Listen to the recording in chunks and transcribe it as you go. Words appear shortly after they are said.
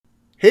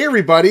Hey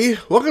everybody,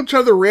 welcome to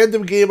another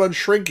random game on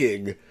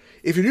shrinking.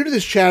 If you're new to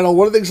this channel,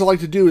 one of the things I like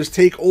to do is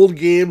take old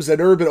games that have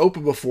never been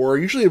opened before,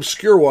 usually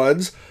obscure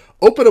ones,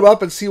 open them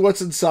up and see what's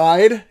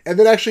inside, and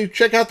then actually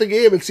check out the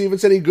game and see if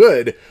it's any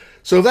good.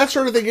 So if that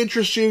sort of thing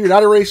interests you, you're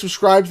not already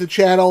subscribed to the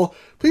channel,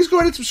 please go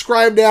ahead and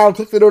subscribe now and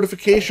click the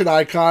notification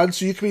icon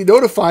so you can be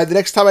notified the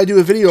next time I do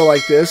a video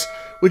like this,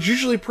 which is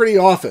usually pretty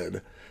often.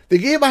 The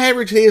game I have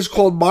here today is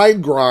called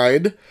Mind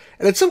Grind,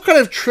 and it's some kind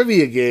of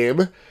trivia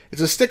game.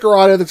 It's a sticker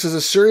on it that says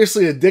a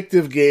seriously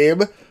addictive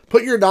game.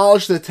 Put your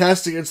knowledge to the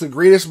test against the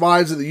greatest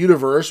minds in the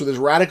universe with this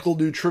radical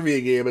new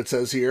trivia game, it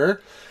says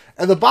here.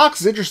 And the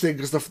box is interesting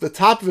because the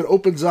top of it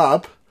opens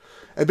up,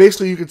 and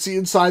basically you can see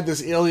inside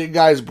this alien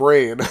guy's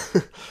brain.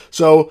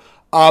 So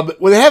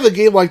when they have a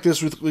game like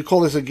this, we call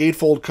this a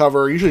gatefold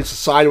cover. Usually it's a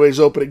sideways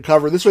opening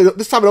cover. This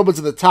time it opens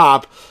at the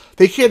top.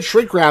 They can't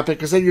shrink wrap it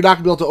because then you're not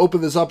going to be able to open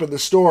this up in the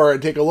store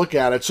and take a look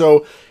at it.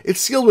 So it's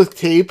sealed with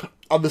tape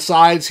on the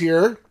sides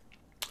here.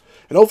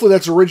 And hopefully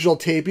that's original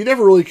tape. You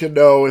never really can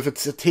know if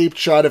it's a taped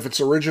shut, if it's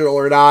original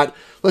or not,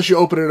 unless you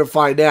open it and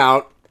find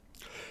out.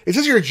 It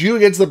says you're due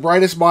against the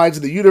brightest minds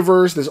in the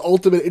universe, this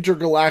ultimate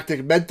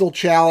intergalactic mental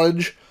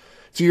challenge.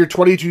 It's year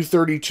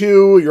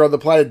 2232. You're on the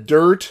planet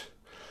Dirt.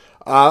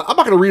 I'm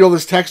not going to read all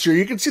this text here.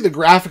 You can see the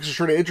graphics are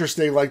sort of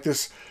interesting, like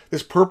this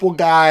purple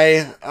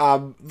guy.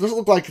 Doesn't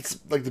look like it's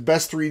like the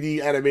best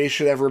 3D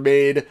animation ever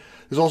made.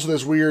 There's also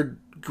this weird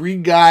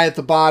green guy at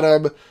the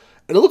bottom.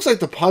 And it looks like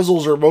the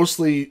puzzles are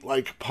mostly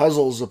like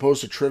puzzles as opposed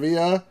to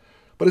trivia.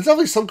 But it's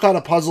definitely some kind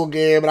of puzzle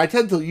game, and I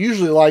tend to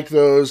usually like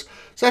those.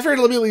 So I figured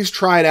let me at least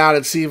try it out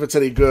and see if it's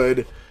any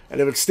good.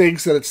 And if it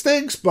stinks, then it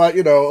stinks. But,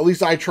 you know, at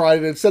least I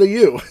tried it instead of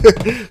you.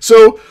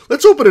 So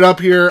let's open it up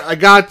here. I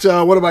got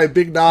one of my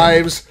big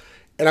knives,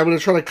 and I'm going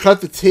to try to cut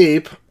the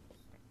tape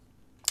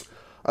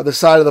on the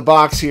side of the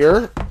box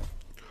here.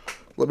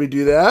 Let me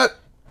do that,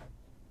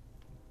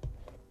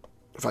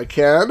 if I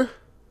can.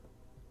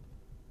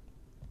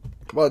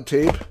 Come on,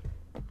 tape.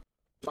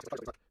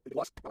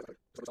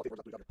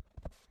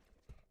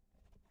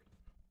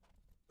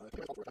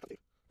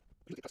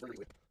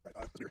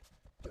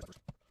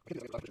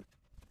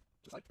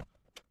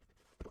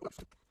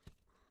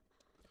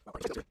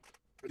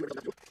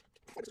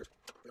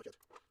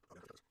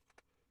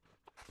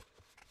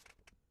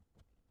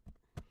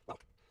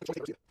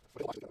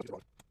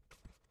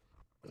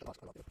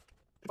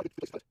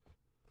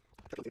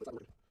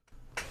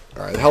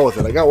 Alright, hell with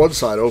it. I got one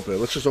side open.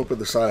 Let's just open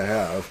the side I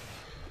have.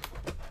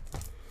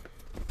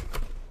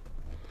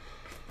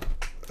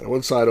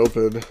 One side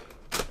open.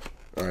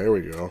 Alright, here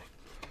we go.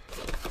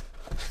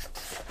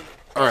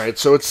 Alright,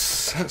 so it's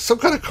some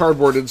kind of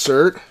cardboard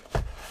insert.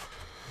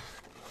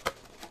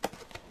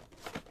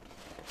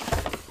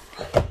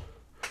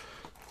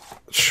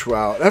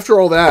 Wow. After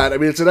all that, I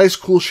mean, it's a nice,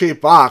 cool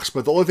shaped box,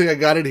 but the only thing I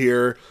got in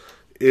here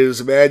is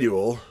a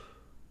manual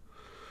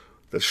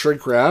that's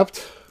shrink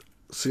wrapped.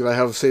 See if I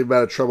have the same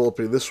amount of trouble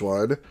opening this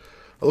one. It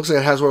looks like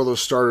it has one of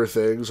those starter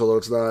things, although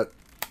it's not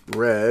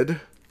red.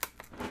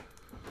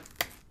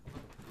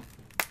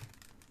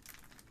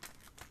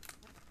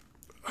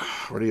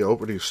 Where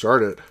do you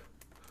start it?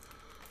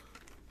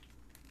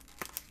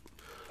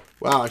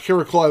 Wow, I can't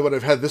recall when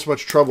I've had this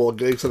much trouble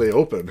getting something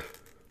open.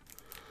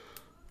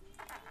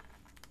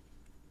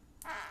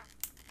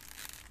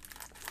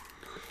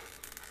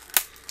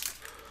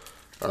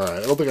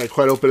 Alright, I don't think I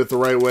quite opened it the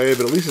right way,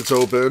 but at least it's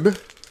open.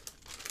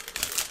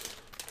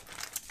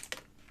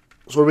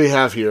 So what do we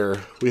have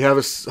here? We have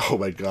a... Oh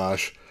my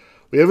gosh.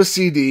 We have a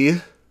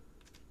CD.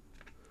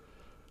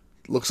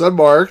 Looks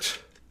unmarked.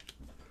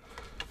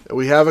 And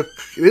we have an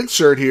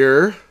insert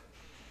here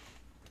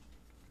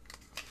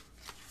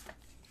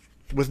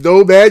with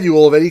no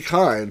manual of any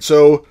kind.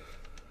 So,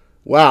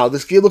 wow,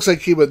 this game looks like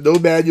it came with no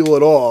manual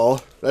at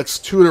all. That's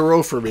 2 in a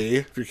row for me,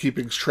 if you're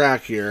keeping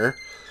track here.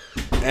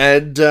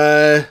 And,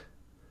 wow,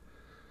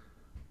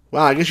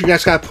 I guess you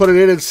guys gotta put it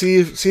in and see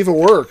if it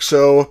works.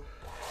 So,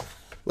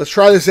 let's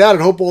try this out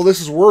and hope all this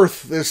is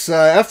worth this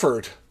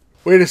effort.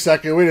 Wait a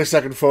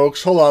second,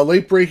 folks. Hold on,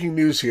 late breaking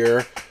news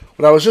here.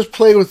 When I was just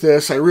playing with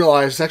this, I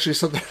realized it's actually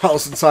something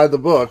else inside the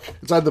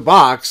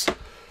box.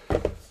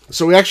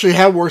 So we actually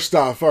have more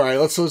stuff. All right,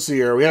 let's see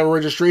here. We have a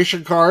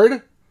registration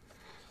card.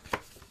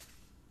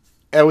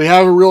 And we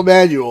have a real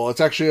manual. It's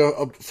actually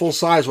a full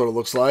size what it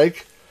looks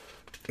like.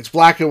 It's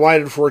black and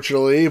white,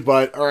 unfortunately.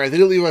 But, all right, they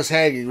didn't leave us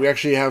hanging. We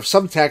actually have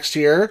some text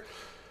here.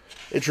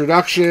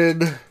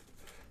 Introduction.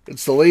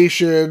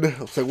 Installation.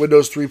 Looks like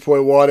Windows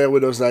 3.1 and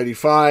Windows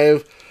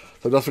 95. So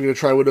I'm definitely going to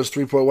try Windows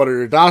 3.1 on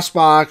your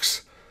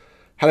DOSBox.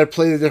 How to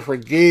play the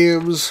different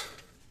games.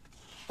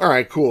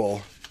 Alright,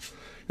 cool.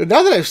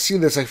 Now that I've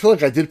seen this, I feel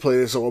like I did play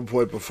this at one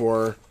point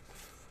before.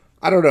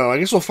 I don't know. I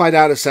guess we'll find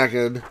out in a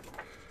second.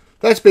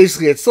 That's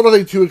basically it. Still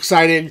nothing too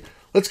exciting.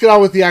 Let's get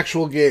on with the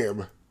actual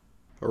game.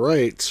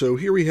 Alright, so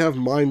here we have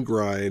Mind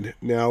Grind.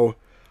 Now,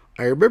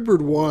 I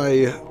remembered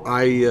why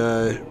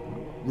I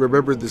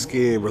remembered this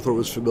game, or thought it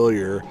was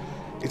familiar.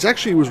 It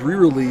was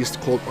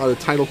re-released on a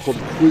title called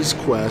Quiz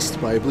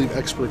Quest by, I believe,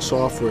 Expert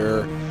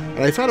Software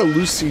And I found a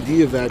loose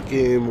CD of that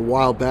game a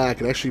while back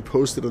and actually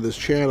posted on this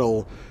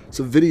channel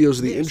some videos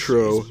of the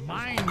intro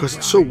because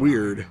it's so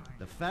weird.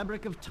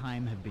 Fabric of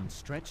time have been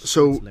stretched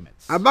so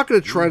I'm not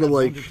going to try to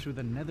like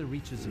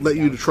let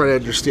you try to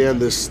understand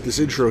this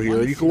intro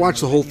here. You can watch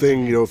the whole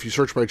thing, you know, if you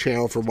search my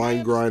channel for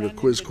Mind Grind or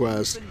Quiz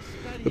Quest.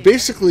 But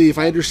basically, if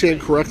I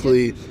understand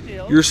correctly,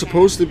 you're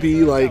supposed to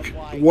be like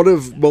one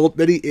of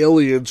many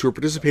aliens who are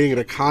participating in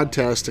a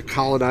contest to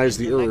colonize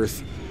the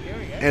Earth.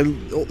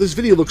 And this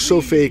video looks so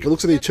fake. It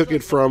looks like they took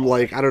it from,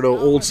 like, I don't know,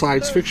 old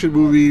science fiction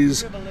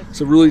movies,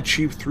 some really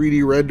cheap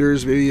 3D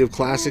renders, maybe of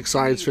classic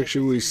science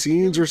fiction movie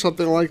scenes or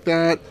something like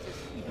that.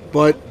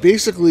 But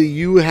basically,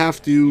 you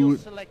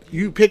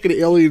pick an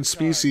alien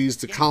species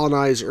to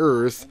colonize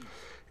Earth,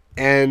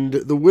 and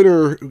the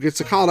winner who gets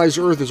to colonize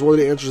Earth is one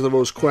that answers the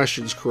most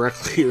questions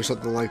correctly or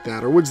something like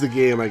that, or wins the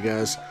game, I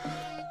guess.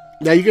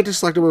 Now, you get to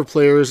select a number of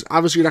players.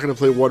 Obviously, you're not going to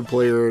play one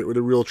player with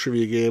a real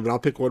trivia game, but I'll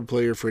pick one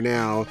player for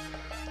now.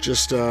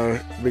 Just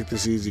make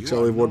this easy, because I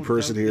only have one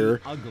person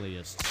here.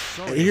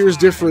 And here's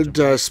different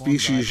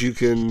species you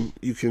can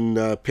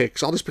pick.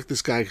 So I'll just pick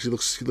this guy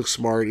because he looks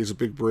smart. He's a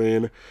big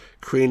brain,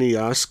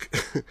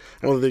 Craniusk.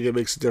 I don't think it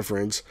makes a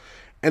difference.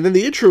 And then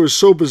the intro is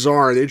so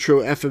bizarre. The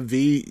intro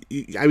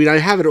FMV. I mean, I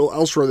have it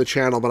elsewhere on the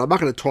channel, but I'm not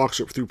going to talk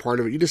through part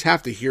of it. You just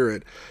have to hear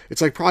it.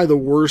 It's like probably the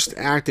worst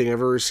acting I've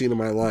ever seen in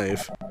my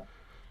life.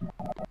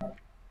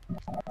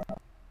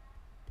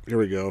 Here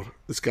we go.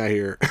 This guy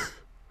here.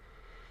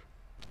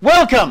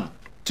 Welcome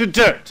to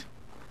Dirt,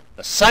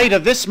 the site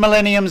of this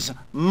millennium's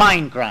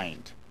mind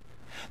grind.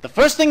 The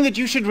first thing that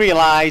you should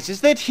realize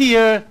is that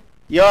here,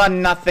 you're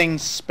nothing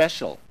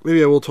special.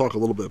 Maybe I will talk a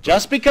little bit.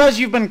 Just because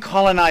you've been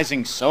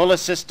colonizing solar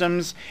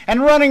systems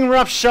and running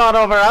roughshod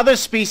over other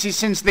species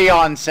since the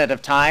onset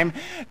of time,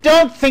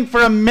 don't think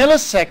for a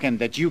millisecond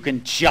that you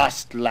can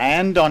just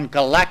land on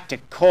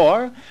galactic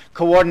core,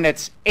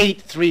 coordinates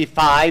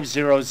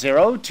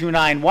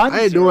 835002910. I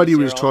had no idea what he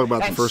was talking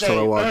about the first time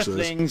I watched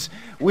this.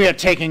 We're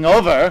taking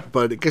over.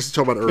 But I guess he's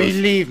talking about Earth.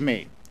 Believe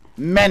me,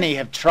 many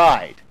have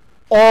tried.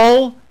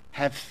 All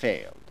have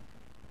failed.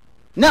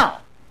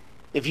 Now,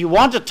 if you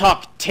want to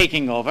talk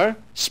taking over,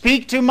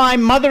 speak to my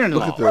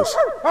mother-in-law. Look at this.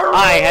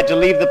 I had to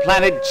leave the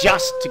planet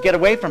just to get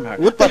away from her.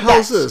 What the hell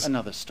is this?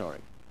 Another story.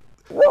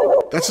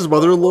 That's his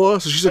mother-in-law?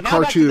 So she's a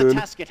cartoon,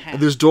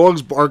 and there's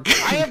dogs barking.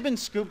 I have been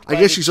scooped I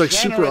guess she's like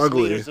super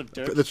ugly. That's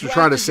what we're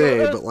trying to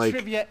say, but like,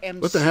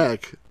 what the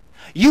heck?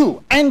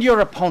 You and your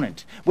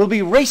opponent will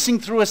be racing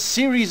through a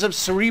series of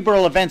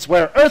cerebral events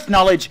where Earth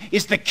knowledge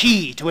is the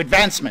key to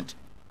advancement,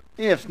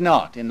 if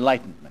not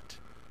enlightenment.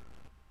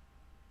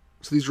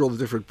 So these are all the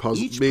different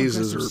puzzle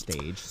mazes or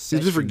these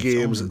different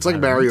games. It's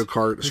like Mario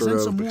Kart, sort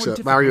of,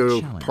 except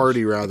Mario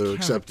Party rather,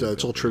 except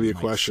it's all trivia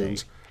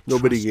questions, no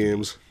mini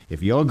games.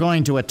 If you're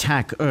going to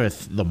attack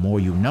Earth, the more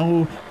you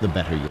know, the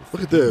better you'll.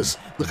 Look at this.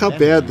 Look how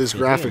bad these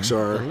graphics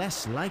are.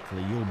 Less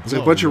likely you'll it's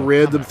like a bunch of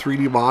random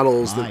 3D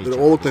models that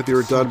all look like they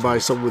were done by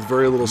someone with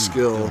very little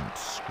skill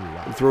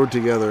and thrown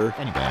together.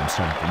 Anyway, I'm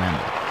starting to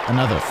remember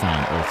another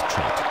fine Earth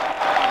trait.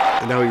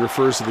 And now he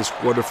refers to this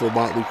wonderful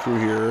motley crew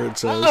here and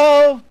says,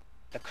 "Uh-oh!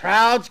 The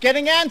crowd's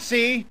getting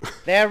antsy.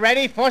 They're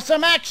ready for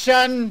some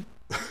action."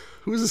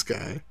 Who's this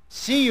guy?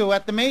 See you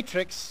at the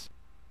Matrix.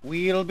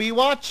 We'll be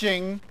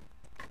watching.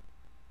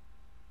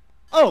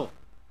 Oh,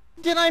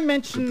 did I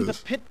mention the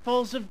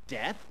pitfalls of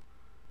death?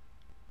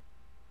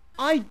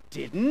 I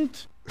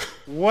didn't.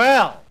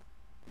 Well,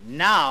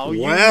 now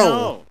you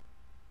know.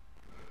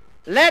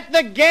 Let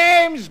the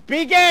games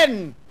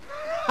begin!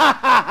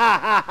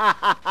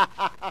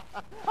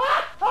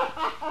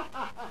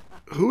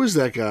 Who is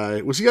that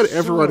guy? Was he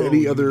ever on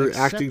any other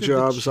acting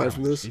job aside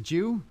from this? Did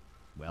you?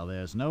 Well,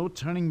 there's no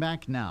turning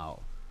back now.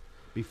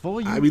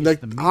 Before you I mean,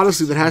 like,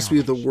 honestly, that has to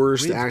be the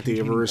worst acting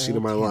I've ever seen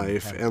in my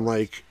life. And,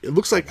 like, it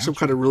looks like some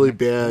kind of really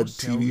bad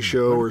TV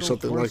show or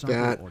something like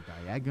that.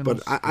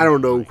 But I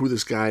don't know who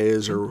this guy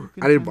is, or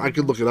I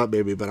could look it up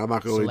maybe, but I'm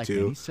not going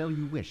to.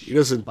 He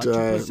doesn't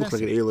look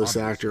like an A-list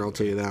actor, I'll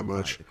tell you that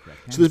much.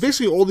 So there's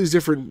basically all these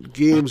different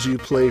games you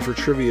play for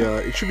trivia.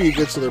 It should be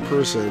against another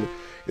person.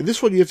 In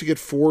this one, you have to get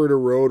 4 in a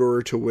row in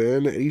order to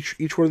win, and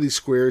each one of these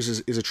squares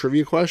is a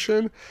trivia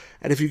question.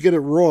 And if you get it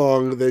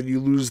wrong, then you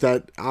lose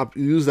that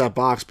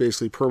box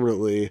basically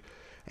permanently,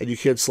 and you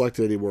can't select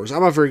it anymore. So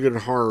I'm not very good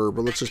at horror,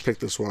 but let's just pick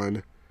this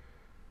one.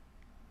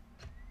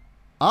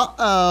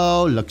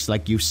 Uh-oh, looks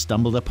like you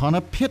stumbled upon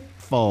a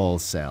pitfall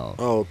cell.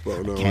 Oh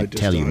no, I can't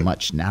tell you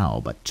much now,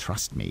 but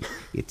trust me,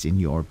 it's in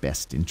your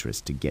best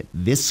interest to get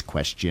this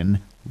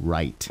question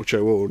right. Which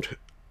I won't.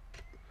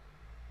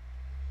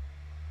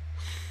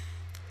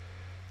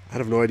 I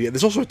have no idea.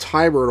 There's also a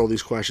timer on all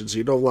these questions, so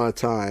you don't have a lot of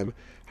time.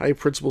 How many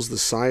principles the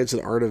science and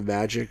art of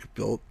magic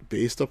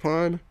based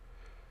upon?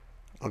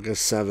 I'll guess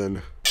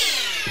 7.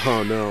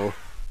 Oh no.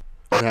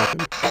 What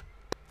happened?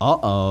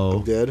 Uh-oh.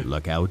 I'm dead?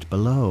 Look out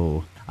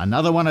below.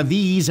 Another one of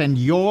these and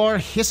your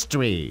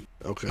history.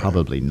 Okay.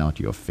 Probably not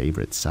your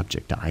favorite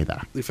subject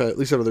either. At least I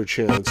have another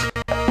chance.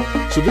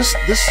 So this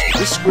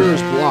square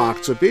is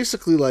blocked, so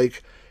basically,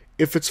 like,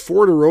 if it's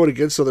 4 in a row and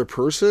against another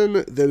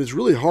person, then it's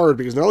really hard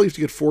because not only do you have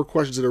to get 4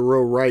 questions in a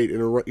row right,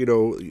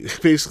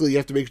 basically you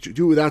have to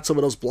do it without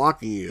someone else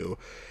blocking you.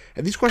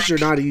 And these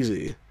questions are not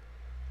easy.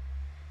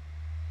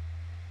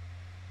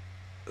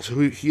 So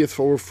he hath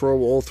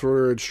overthrown all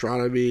thrower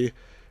astronomy.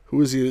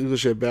 Who is the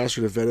English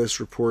ambassador to Venice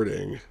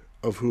reporting?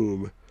 Of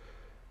whom?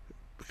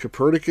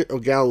 Copernicus? Oh,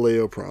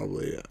 Galileo,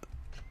 probably.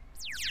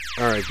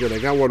 Alright, good. I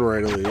got one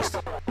right at least.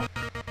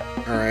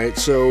 Alright,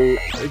 so,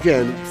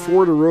 again,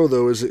 4 in a row,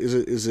 though,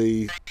 is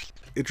a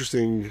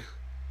interesting...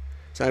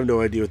 So I have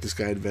no idea what this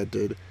guy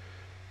invented.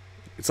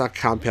 It's not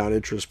compound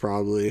interest,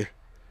 probably.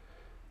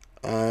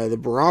 The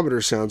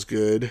barometer sounds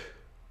good.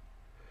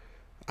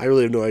 I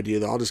really have no idea,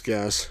 though. I'll just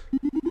guess.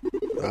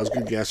 That was a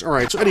good guess.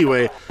 Alright, so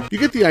anyway, you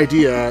get the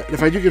idea. And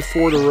if I do get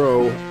 4 in a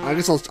row, I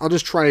guess I'll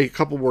just try a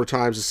couple more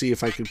times to see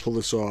if I can pull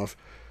this off.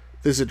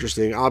 This is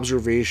interesting.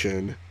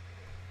 Observation.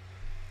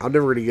 I'm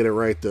never going to get it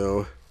right,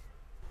 though.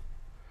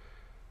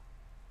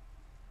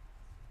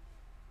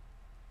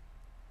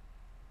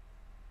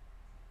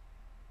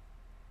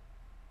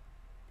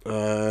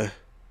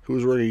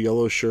 Who's wearing a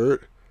yellow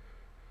shirt?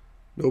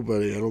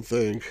 Nobody, I don't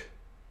think.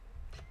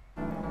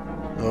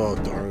 Oh,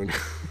 darn.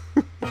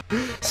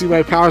 See,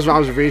 my powers of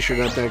observation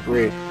are not that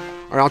great.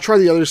 Alright, I'll try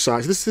the other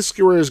side. This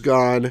square is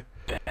gone.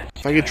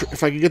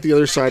 If I can get the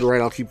other side right,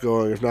 I'll keep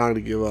going. If not, I'm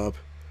going to give up.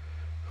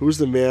 Who's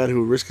the man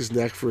who would risk his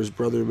neck for his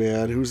brother,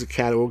 man? Who's the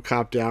cat who won't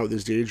cop out with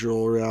his danger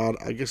all around?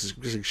 I guess it's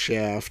guessing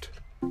Shaft.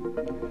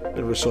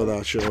 Never saw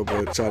that show,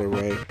 but it sounded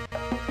right.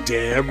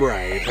 Damn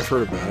right. I've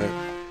heard about it.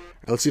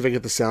 Let's see if I can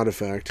get the sound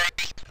effect.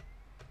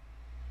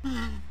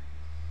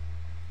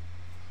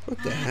 What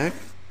the heck?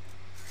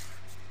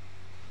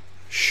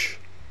 Shh.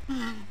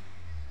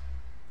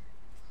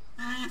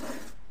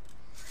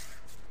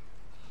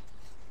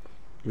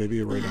 Maybe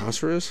a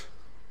rhinoceros?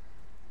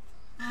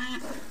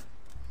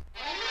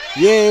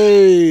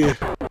 Yay!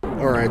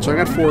 Alright, so I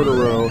got 4 in a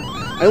row.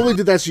 I only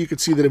did that so you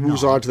could see that it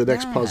moves on to the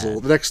next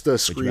puzzle, the next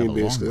screen,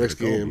 basically, the next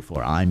game.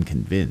 Before I'm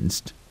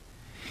convinced.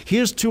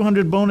 Here's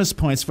 200 bonus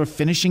points for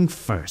finishing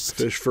first.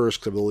 Finish first,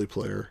 because I'm the only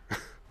player.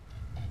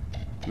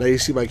 Now you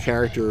see my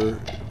character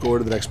go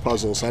to the next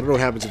puzzle, so I don't know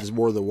what happens if there's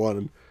more than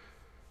one.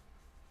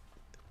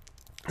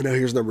 And now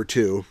here's number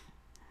 2.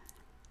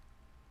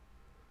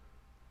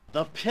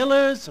 The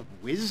Pillars of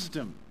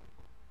Wisdom.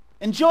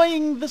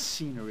 Enjoying the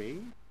scenery?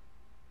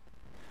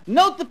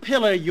 Note the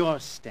pillar you're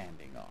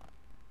standing on.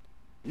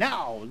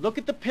 Now look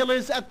at the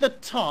pillars at the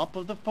top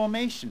of the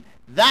formation.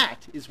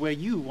 That is where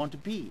you want to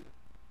be.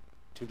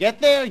 To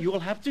get there, you will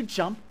have to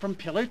jump from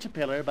pillar to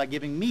pillar by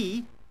giving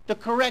me the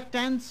correct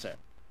answer.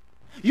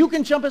 You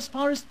can jump as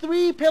far as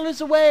 3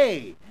 pillars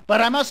away,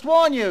 but I must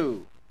warn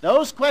you,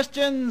 those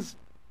questions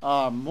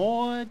are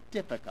more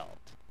difficult.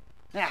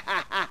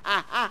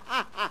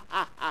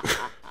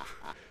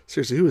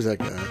 Seriously, who is that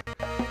guy?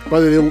 By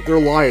the way, they're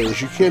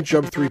liars. You can't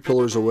jump 3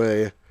 pillars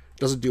away. It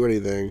doesn't do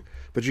anything.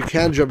 But you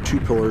can jump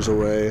 2 pillars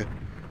away.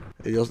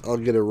 I'll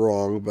get it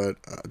wrong, but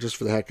just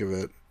for the heck of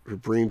it. For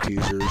brain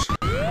teasers.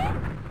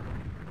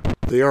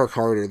 They are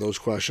harder, those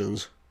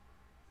questions.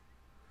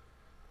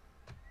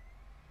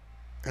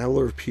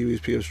 Hour of Pee-wee's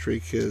PM Stray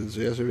Kids.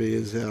 The answer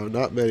is now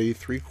not many.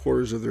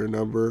 3/4 of their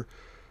number.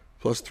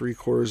 Plus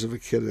 3/4 of a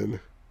kitten.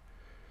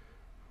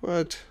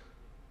 What?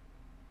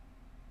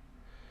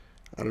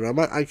 I don't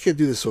know. I can't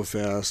do this so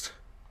fast.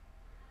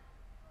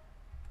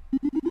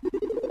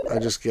 I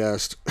just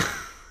guessed.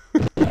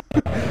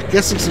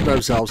 Guessing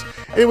sometimes helps.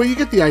 Anyway, you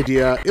get the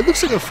idea. It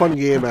looks like a fun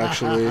game,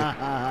 actually.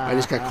 I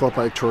just got caught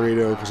by a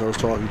tornado because I was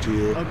talking to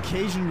you.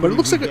 But it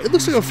looks like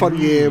a fun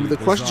game. The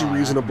questions are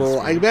reasonable.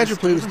 I imagine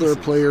playing this with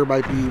another player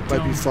might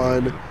be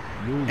fun.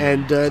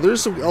 And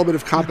there's some element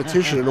of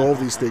competition in all of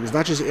these things,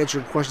 not just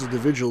answering questions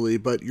individually,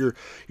 but you're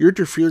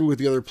interfering with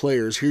the other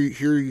players.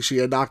 Here you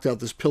see I knocked out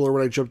this pillar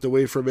when I jumped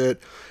away from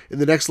it. In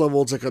the next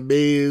level, it's like a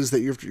maze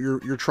that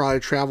you're trying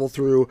to travel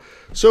through.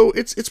 So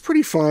it's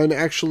pretty fun,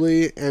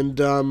 actually,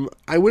 and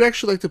I would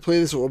actually like to play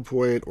this at one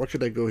point. What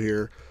could I go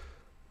here?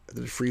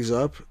 Did it freeze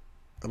up?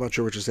 I'm not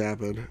sure what just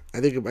happened. I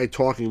think my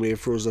talking may have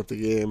frozen up the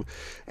game.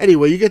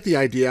 Anyway, you get the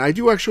idea. I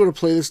do actually want to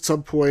play this at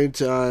some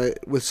point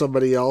with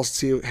somebody else,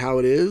 see how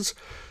it is.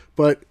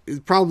 But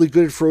it's probably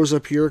good it froze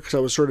up here because I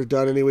was sort of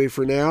done anyway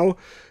for now.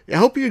 I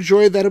hope you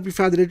enjoyed that. I hope you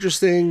found it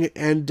interesting.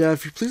 And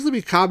if you please leave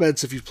me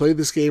comments if you've played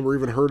this game or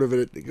even heard of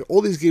it.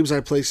 All these games I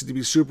play seem to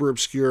be super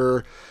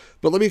obscure.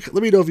 But let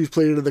me know if you've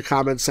played it in the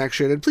comments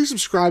section. And please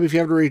subscribe if you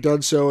haven't already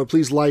done so. And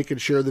please like and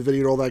share the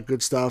video and all that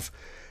good stuff.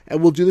 And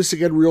we'll do this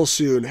again real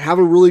soon. Have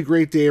a really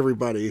great day,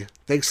 everybody.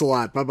 Thanks a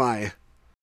lot. Bye-bye.